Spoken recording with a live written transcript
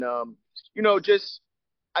Just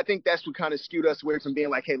I think that's what kind of skewed us away from being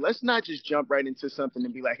like, hey, let's not just jump right into something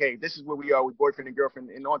and be like, hey, this is where we are with boyfriend and girlfriend.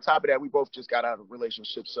 And on top of that, we both just got out of a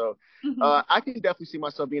relationship. So Mhm. I can definitely see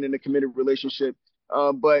myself being in a committed relationship.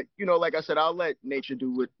 But, like I said, I'll let nature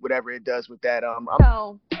do whatever it does with that.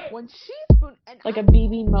 So when she spoon and like a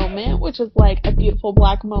BB moment, which is like a beautiful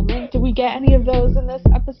black moment. Did we get any of those in this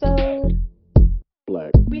episode?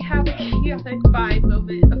 Black. We have a chaotic vibe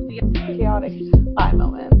moment of the chaotic vibe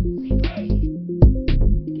moment.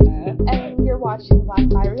 And you're watching Black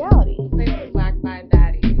by Reality. Black by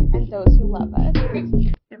Daddy. And those who love us.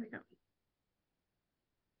 There we go.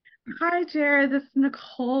 Hi, Jared. This is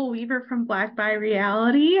Nicole Weaver from Black by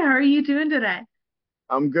Reality. How are you doing today?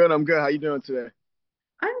 I'm good. I'm good. How you doing today?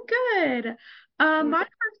 I'm good. My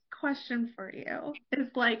first question for you is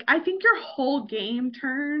like, I think your whole game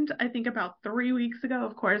turned, I think about 3 weeks ago,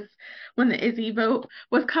 of course, when the Izzy vote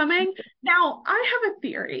was coming. Now, I have a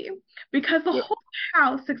theory because the Yep. whole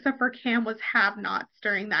house, except for Cam, was have-nots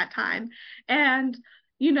during that time. And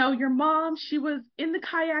your mom, she was in the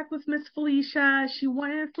kayak with Miss Felicia. She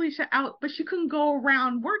wanted Felicia out, but she couldn't go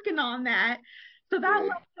around working on that. So that Yeah.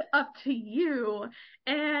 left it up to you.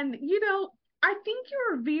 And, I think you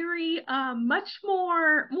were very much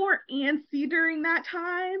more antsy during that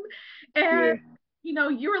time. And Yeah.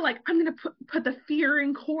 you were like, I'm gonna put the fear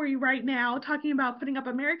in Corey right now, talking about putting up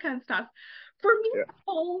America and stuff. For me Yeah. at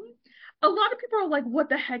home, a lot of people are like, what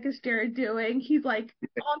the heck is Jared doing? He's like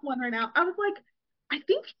on one right now. I was like, I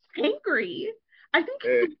think he's hangry. I think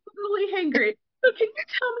Yeah. he's really hangry. So can you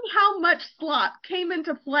tell me how much slop came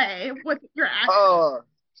into play with your action?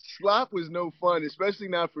 Slop was no fun, especially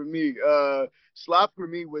not for me. Slop for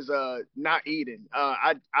me was not eating.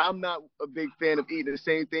 I'm not a big fan of eating the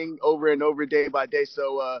same thing over and over day by day.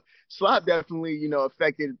 So slop definitely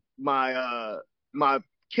affected my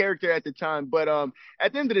character at the time. But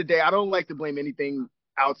at the end of the day, I don't like to blame anything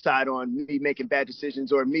outside on me making bad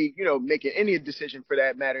decisions or me making any decision for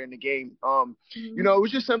that matter in the game. It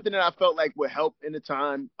was just something that I felt like would help in the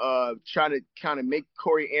time. Trying to kind of make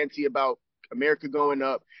Corey antsy about America going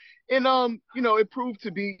up. And it proved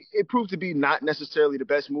to be not necessarily the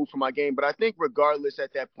best move for my game, but I think regardless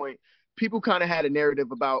at that point, people kind of had a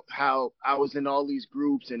narrative about how I was in all these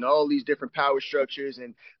groups and all these different power structures,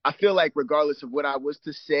 and I feel like regardless of what I was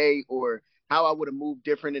to say or how I would have moved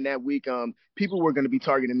different in that week, people were going to be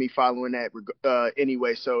targeting me following that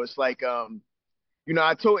anyway. So it's like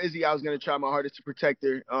I told Izzy I was gonna try my hardest to protect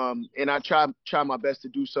her, and I try my best to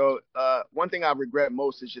do so. One thing I regret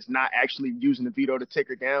most is just not actually using the veto to take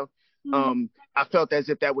her down. I felt as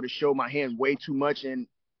if that would have showed my hand way too much, and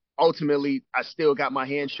ultimately I still got my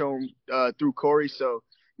hand shown through Corey. So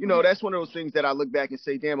that's one of those things that I look back and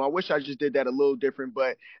say, damn, I wish I just did that a little different.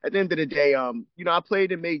 But at the end of the day, I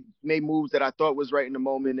played and made moves that I thought was right in the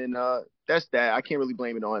moment, and that's that. I can't really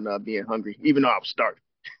blame it on being hungry, even though I was starving.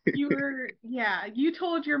 Yeah, you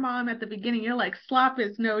told your mom at the beginning, you're like, slop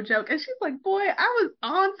is no joke. And she's like, boy, I was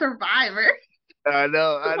on Survivor. I Like,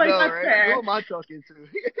 know, that's right? Who fair. am I talking to?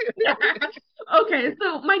 Yeah. Okay,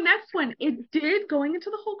 so my next one, it did going into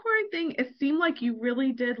the whole Corey thing, it seemed like you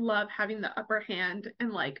really did love having the upper hand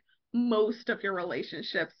in like most of your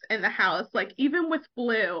relationships in the house. Like even with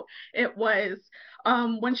Blue, it was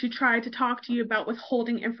when she tried to talk to you about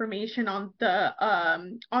withholding information on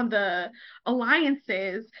the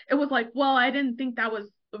alliances, it was like, well, I didn't think that was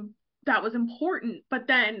important. But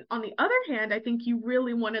then on the other hand, I think you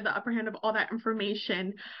really wanted the upper hand of all that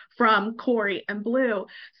information from Corey and Blue.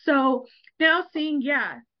 So now seeing,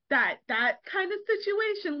 yeah, that kind of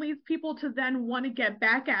situation leads people to then want to get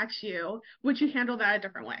back at you. Would you handle that a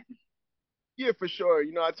different way? Yeah, for sure.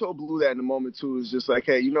 I told Blue that in the moment too. It's just like,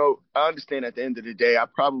 hey, I understand at the end of the day, I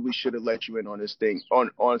probably should have let you in on this thing,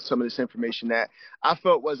 on some of this information that I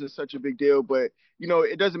felt wasn't such a big deal. But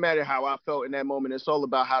it doesn't matter how I felt in that moment. It's all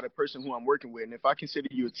about how the person who I'm working with, and if I consider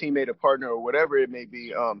you a teammate, a partner, or whatever it may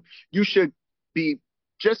be, you should be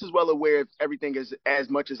just as well aware of everything as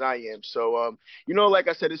much as I am. So, like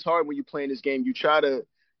I said, it's hard when you're playing this game. You try to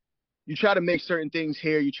make certain things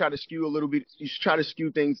here. You try to skew a little bit. You try to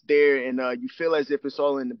skew things there, and you feel as if it's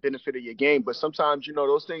all in the benefit of your game. But sometimes,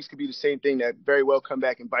 those things could be the same thing that very well come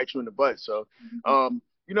back and bite you in the butt. So,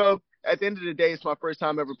 at the end of the day, it's my first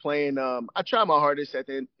time ever playing. I try my hardest at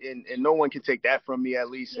the end, and no one can take that from me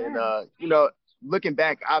at least. And Yeah. looking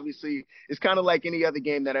back, obviously, it's kind of like any other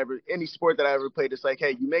game any sport that I ever played. It's like,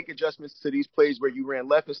 hey, you make adjustments to these plays where you ran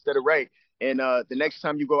left instead of right, and the next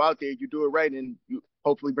time you go out there, you do it right, and you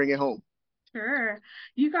hopefully bring it home. Sure.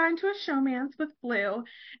 You got into a showmance with Blue.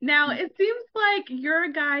 Now, it seems like you're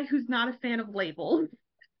a guy who's not a fan of labels.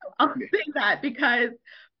 I'll say that because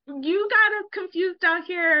you got us confused out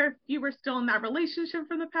here. You were still in that relationship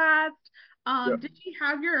from the past. Yeah. Did you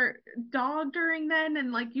have your dog during then?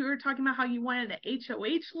 And like you were talking about how you wanted an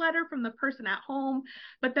HOH letter from the person at home,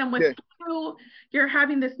 but then with Yeah. you, you're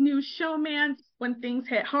having this new showman. When things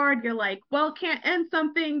hit hard, you're like, well, can't end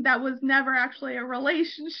something that was never actually a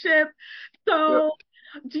relationship. Yeah. So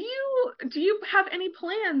do you have any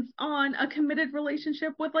plans on a committed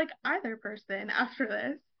relationship with like either person after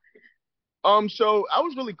this? So I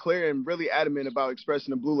was really clear and really adamant about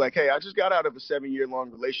expressing to Blue, like, hey, I just got out of a 7 year long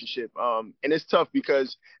relationship. And it's tough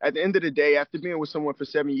because at the end of the day, after being with someone for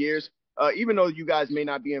 7 years, even though you guys may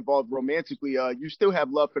not be involved romantically, you still have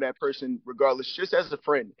love for that person regardless, just as a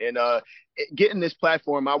friend. And getting this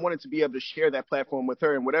platform, I wanted to be able to share that platform with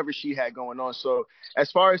her and whatever she had going on. So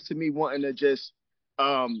as far as to me wanting to just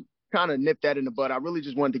um kind of nip that in the bud. I really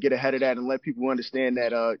just wanted to get ahead of that and let people understand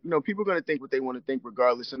that people are going to think what they want to think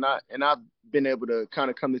regardless, and I've been able to kind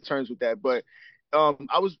of come to terms with that. But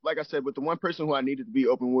I was, like I said, with the one person who I needed to be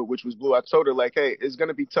open with, which was Blue. I told her like, hey, it's going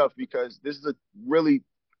to be tough because this is a really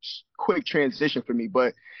quick transition for me,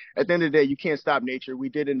 but at the end of the day, you can't stop nature. We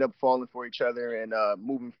did end up falling for each other and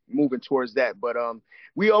moving towards that. But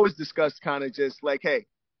we always discussed kind of just like, hey,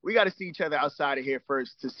 we got to see each other outside of here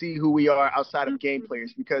first to see who we are outside of game Mhm.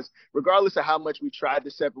 players, because regardless of how much we tried to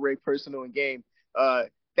separate personal and game,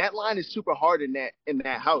 that line is super hard in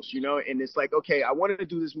that house, and it's like, okay, I wanted to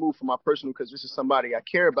do this move for my personal because this is somebody I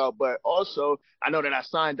care about, but also I know that I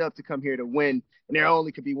signed up to come here to win, and there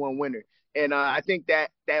only could be one winner. And I think that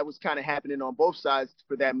was kind of happening on both sides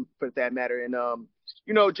for that matter.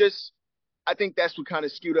 And just I think that's what kind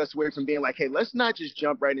of skewed us away from being like, hey, let's not just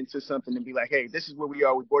jump right into something and be like, hey, this is where we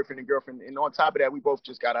are with boyfriend and girlfriend. And on top of that, we both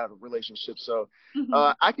just got out of a relationship. So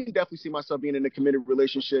Mhm. I can definitely see myself being in a committed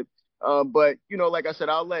relationship. But like I said,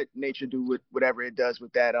 I'll let nature do whatever it does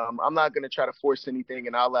with that. I'm not gonna try to force anything,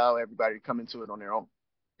 and I'll allow everybody to come into it on their own.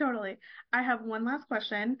 Totally. I have one last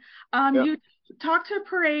question. Yeah. You talked to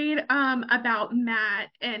Parade about Matt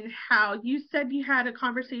and how you said you had a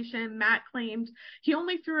conversation. Matt claimed he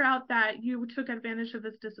only threw out that you took advantage of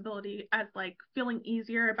his disability as like feeling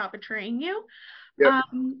easier about betraying you. Yeah.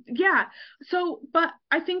 Yeah. So, but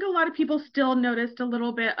I think a lot of people still noticed a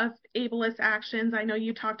little bit of ableist actions. I know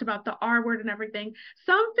you talked about the R word and everything.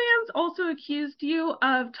 Some fans also accused you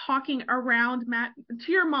of talking around Matt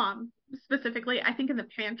to your mom specifically, I think in the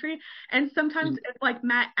pantry. And sometimes if like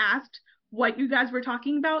Matt asked what you guys were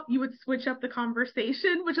talking about, you would switch up the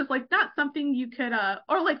conversation, which is like not something you could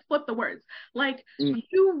or like flip the words. Like Mm-hmm.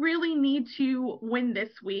 you really need to win this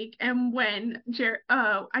week. And when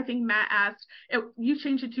I think Matt asked, you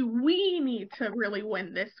change it to we need to really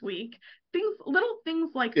win this week. Little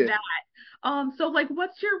things like Yeah. that. So like,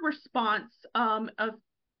 what's your response of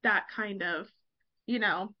that kind of, you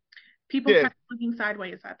know, people Yeah. kind of looking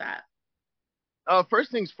sideways at that?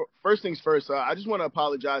 First things first. I just want to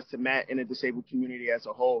apologize to Matt and the disabled community as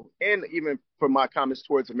a whole, and even for my comments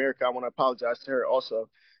towards America, I want to apologize to her also.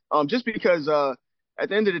 Just because at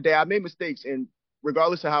the end of the day, I made mistakes, and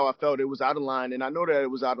regardless of how I felt, it was out of line, and I know that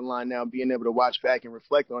it was out of line now. Being able to watch back and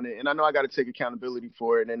reflect on it, and I know I got to take accountability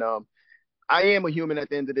for it. And I am a human at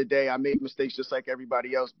the end of the day. I make mistakes just like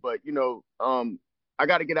everybody else, but I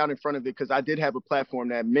got to get out in front of it because I did have a platform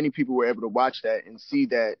that many people were able to watch that and see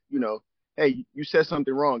that, hey, you said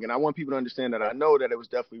something wrong. And I want people to understand that I know that it was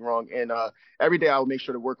definitely wrong. And every day I will make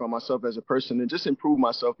sure to work on myself as a person and just improve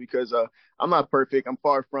myself because I'm not perfect. I'm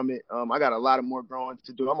far from it. I got a lot of more growing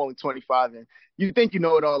to do. I'm only 25, and you think you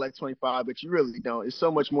know it all at 25, but you really don't. It's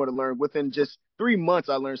so much more to learn. Within just 3 months,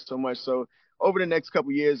 I learned so much. So over the next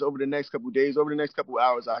couple years, over the next couple days, over the next couple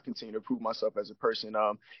hours, I continue to improve myself as a person.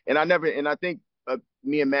 And I think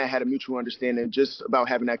me and Matt had a mutual understanding just about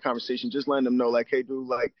having that conversation, just letting them know, like, hey, dude,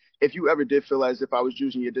 like, if you ever did feel as if I was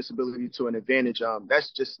using your disability to an advantage,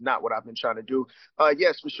 that's just not what I've been trying to do.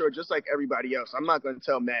 Yes, for sure, just like everybody else, I'm not going to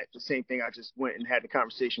tell Matt the same thing I just went and had the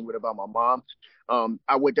conversation with about my mom.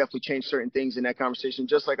 I would definitely change certain things in that conversation,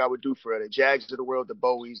 just like I would do for the Jags of the world, the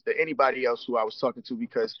Bowies, the anybody else who I was talking to,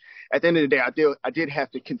 because at the end of the day, I did have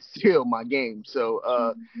to conceal my game. So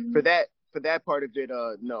for Mhm. that part of it,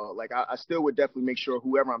 no, like I still would definitely make sure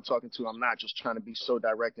whoever I'm talking to, I'm not just trying to be so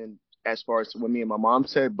direct and as far as what me and my mom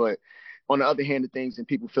said, but on the other hand of things, and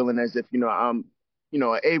people feeling as if I'm an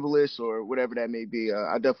ableist or whatever that may be,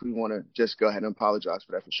 I definitely want to just go ahead and apologize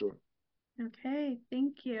for that for sure. Okay,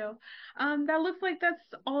 thank you. That looks like that's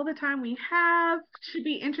all the time we have. Should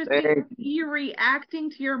be interesting to Thank see you reacting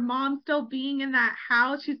to your mom still being in that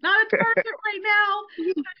house. She's not a target right now,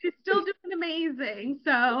 you. so she's still doing amazing.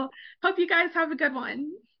 So hope you guys have a good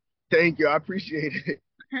one. Thank you. I appreciate it.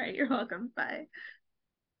 All right, you're welcome. Bye.